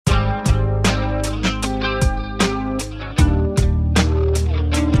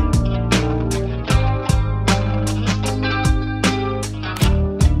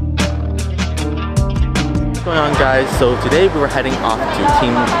guys, so today we were heading off to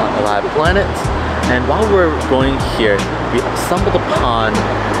Team Lab Planet, and while we were going here, we stumbled upon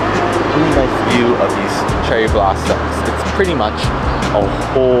a really nice view of these cherry blossoms. It's pretty much a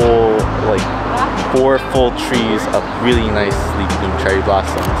whole, like, 4 full trees of really nicely bloomed cherry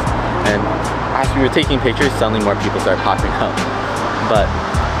blossoms. And as we were taking pictures, suddenly more people started popping up. But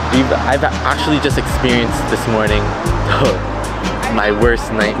I've actually just experienced this morning my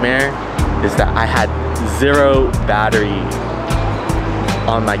worst nightmare is that I had 0 battery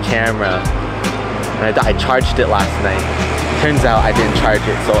on my camera, and I charged it last night. Turns out I didn't charge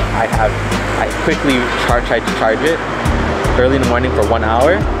it, so I quickly tried to charge it early in the morning for 1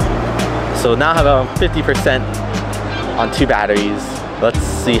 hour. So now I have around 50% on 2 batteries. Let's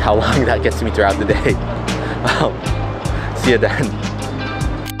see how long that gets me throughout the day. Well, see you then.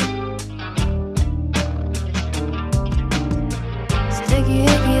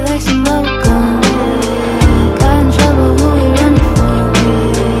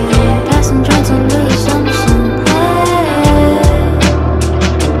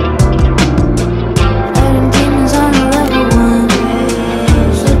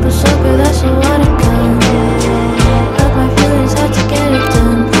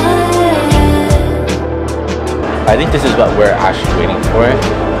 I think this is what we're actually waiting for,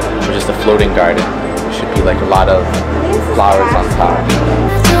 which is the floating garden. There should be like a lot of flowers on top.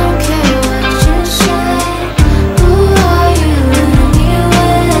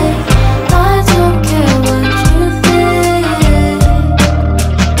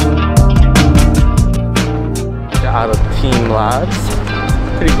 Got out of Team Labs.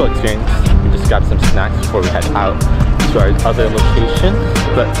 Pretty cool experience. We just grabbed some snacks before we head out to our other location.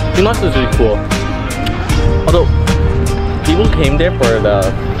 But Team Labs was really cool. Although people came there for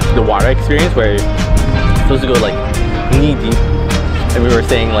the water experience where you're supposed to go like knee deep, and we were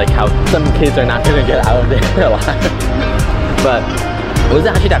saying like how some kids are not gonna get out of there alive. But it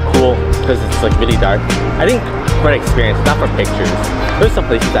wasn't actually that cool because it's like really dark. I think for the experience, not for pictures. There's some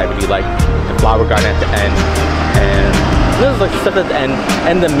places I really like, the flower garden at the end, and there's like stuff at the end,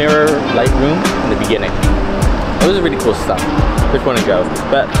 and the mirror light room in the beginning. Those are really cool stuff if you want to go.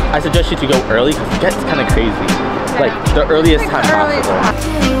 But I suggest you to go early because it gets kind of crazy. Like the earliest time possible.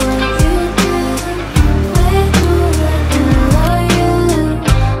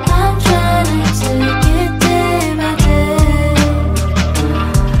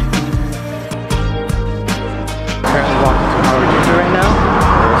 Currently walking to Harajuku right now.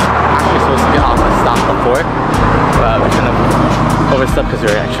 We're actually supposed to get off a stop before, but we're kind of overslept because we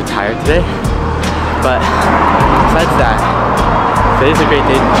were extra tired today. But besides that, today's a great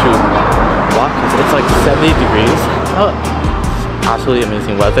day to walk. It's like 70 degrees. Oh, absolutely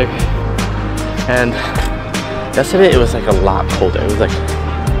amazing weather. And yesterday it was like a lot colder. It was like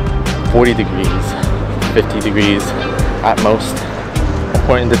 40 degrees, 50 degrees at most at a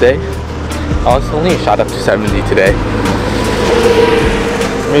point in the day. Oh, it's only shot up to 70 today.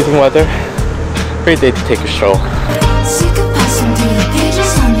 Amazing weather. Great day to take a stroll.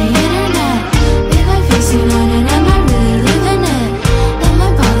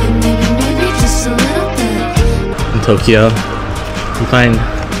 In Tokyo, you find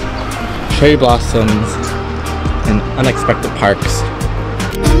cherry blossoms in unexpected parks.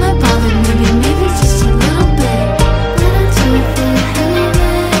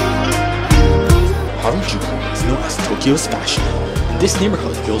 Harajuku is known as Tokyo's fashion. In this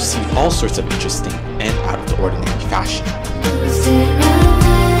neighborhood, you'll see all sorts of interesting and out of the ordinary fashion.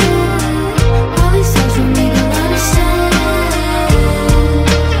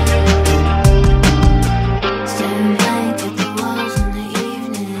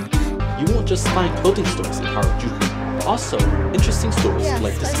 You won't just find clothing stores in Harajuku, but also interesting stores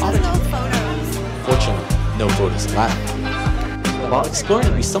like this oddity. Fortunately, no photos allowed. While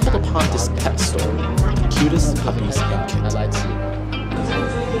exploring, we stumbled upon this pet store with the cutest puppies and kittens.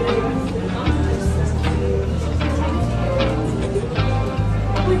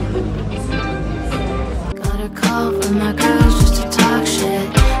 Got a call from my girls just to talk shit.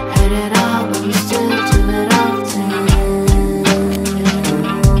 Heard it all, but we still do it often.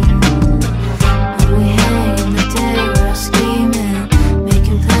 When we hang in the day, we're all scheming,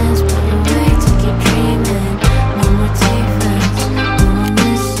 making plans, but we wait to keep dreaming. No more defense, no one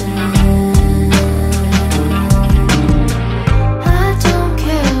listen. I don't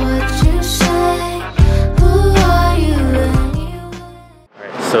care what you say. Who are you anyway?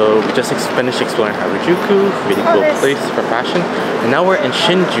 So we just finished exploring Harajuku, really cool place for fashion, and now we're in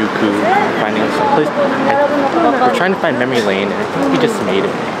Shinjuku, finding some place. We're trying to find Memory Lane, and I think we just made it.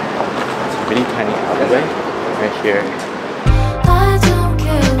 It's a really tiny alleyway right here. I don't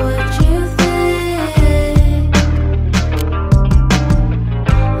care what you think.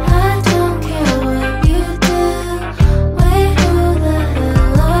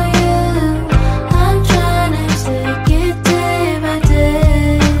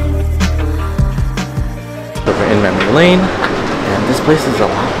 place is a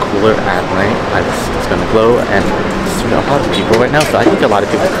lot cooler at night as it's gonna glow, and there's a lot of people right now, so I think a lot of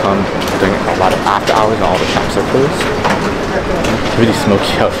people come during a lot of after hours and all the shops are closed. It's really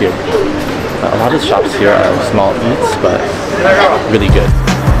smoky out here. A lot of the shops here are small eats, but really good.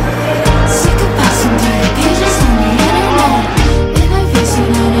 Sick of passing through the pages on the internet. Am I facing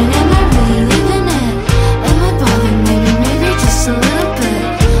it and am I really living it? Am I bothered? Maybe just a little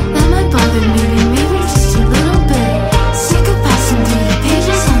bit. Am I bothered? Maybe just a little bit. Sick of passing through the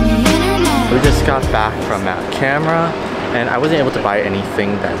pages on the internet. We just got back from that camera, and I wasn't able to buy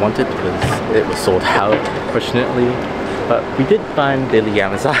anything that I wanted because it was sold out, fortunately. But we did find Daily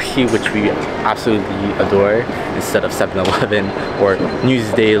Yamazaki, which we absolutely adore, instead of 7-Eleven or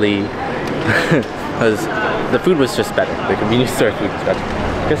News Daily, because the food was just better. The convenience store food was better.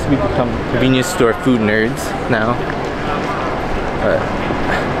 I guess we become convenience store food nerds now.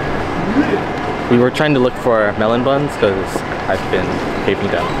 We were trying to look for melon buns because I've been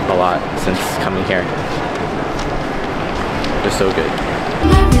craving them a lot since coming here. They're so good.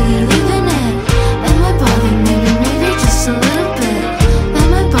 Am I really living it? Am I bothered? Maybe just a little bit.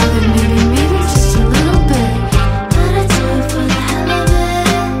 Am I bothered? Maybe just a little bit. But I do it for the hell of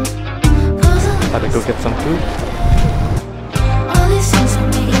it. Had to go get some food. All these things don't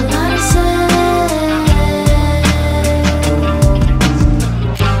make a lot of sense.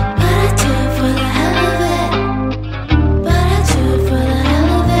 But I do it for the hell of it. But I do it for the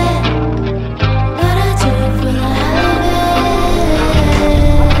hell of it. But I do it for the hell of it.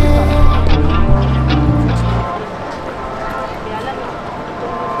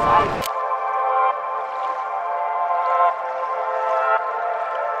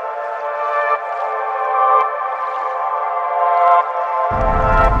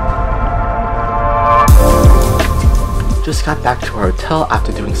 Just got back to our hotel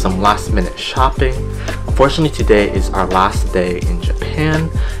after doing some last minute shopping. Unfortunately, today is our last day in Japan,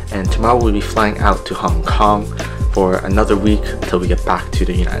 and tomorrow we'll be flying out to Hong Kong for another week until we get back to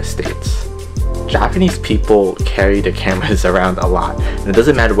the United States. Japanese people carry their cameras around a lot, and it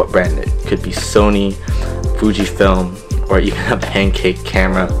doesn't matter what brand. It could be Sony, Fujifilm, or even a pancake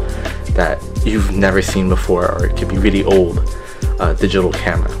camera that you've never seen before, or it could be really old digital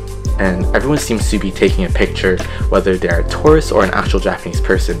camera. And everyone seems to be taking a picture, whether they're a tourist or an actual Japanese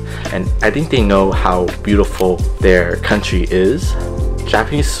person, and I think they know how beautiful their country is.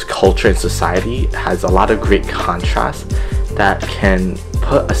 Japanese culture and society has a lot of great contrast that can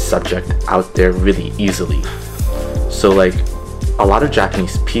put a subject out there really easily. So like, a lot of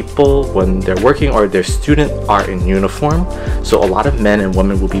Japanese people, when they're working or they're student, are in uniform, so a lot of men and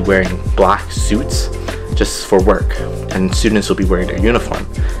women will be wearing black suits just for work, and students will be wearing their uniform.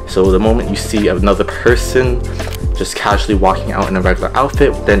 So the moment you see another person just casually walking out in a regular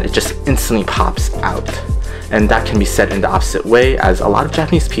outfit, then it just instantly pops out. And that can be said in the opposite way, as a lot of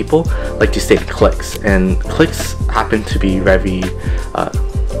Japanese people like to stay in cliques, and cliques happen to be very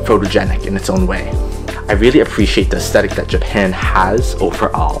photogenic in its own way. I really appreciate the aesthetic that Japan has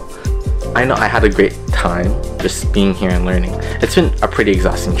overall. I know I had a great time just being here and learning. It's been a pretty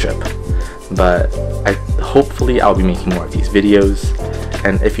exhausting trip, but hopefully I'll be making more of these videos.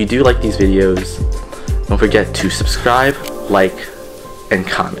 And if you do like these videos, don't forget to subscribe, like, and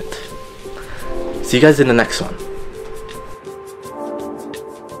comment. See you guys in the next one.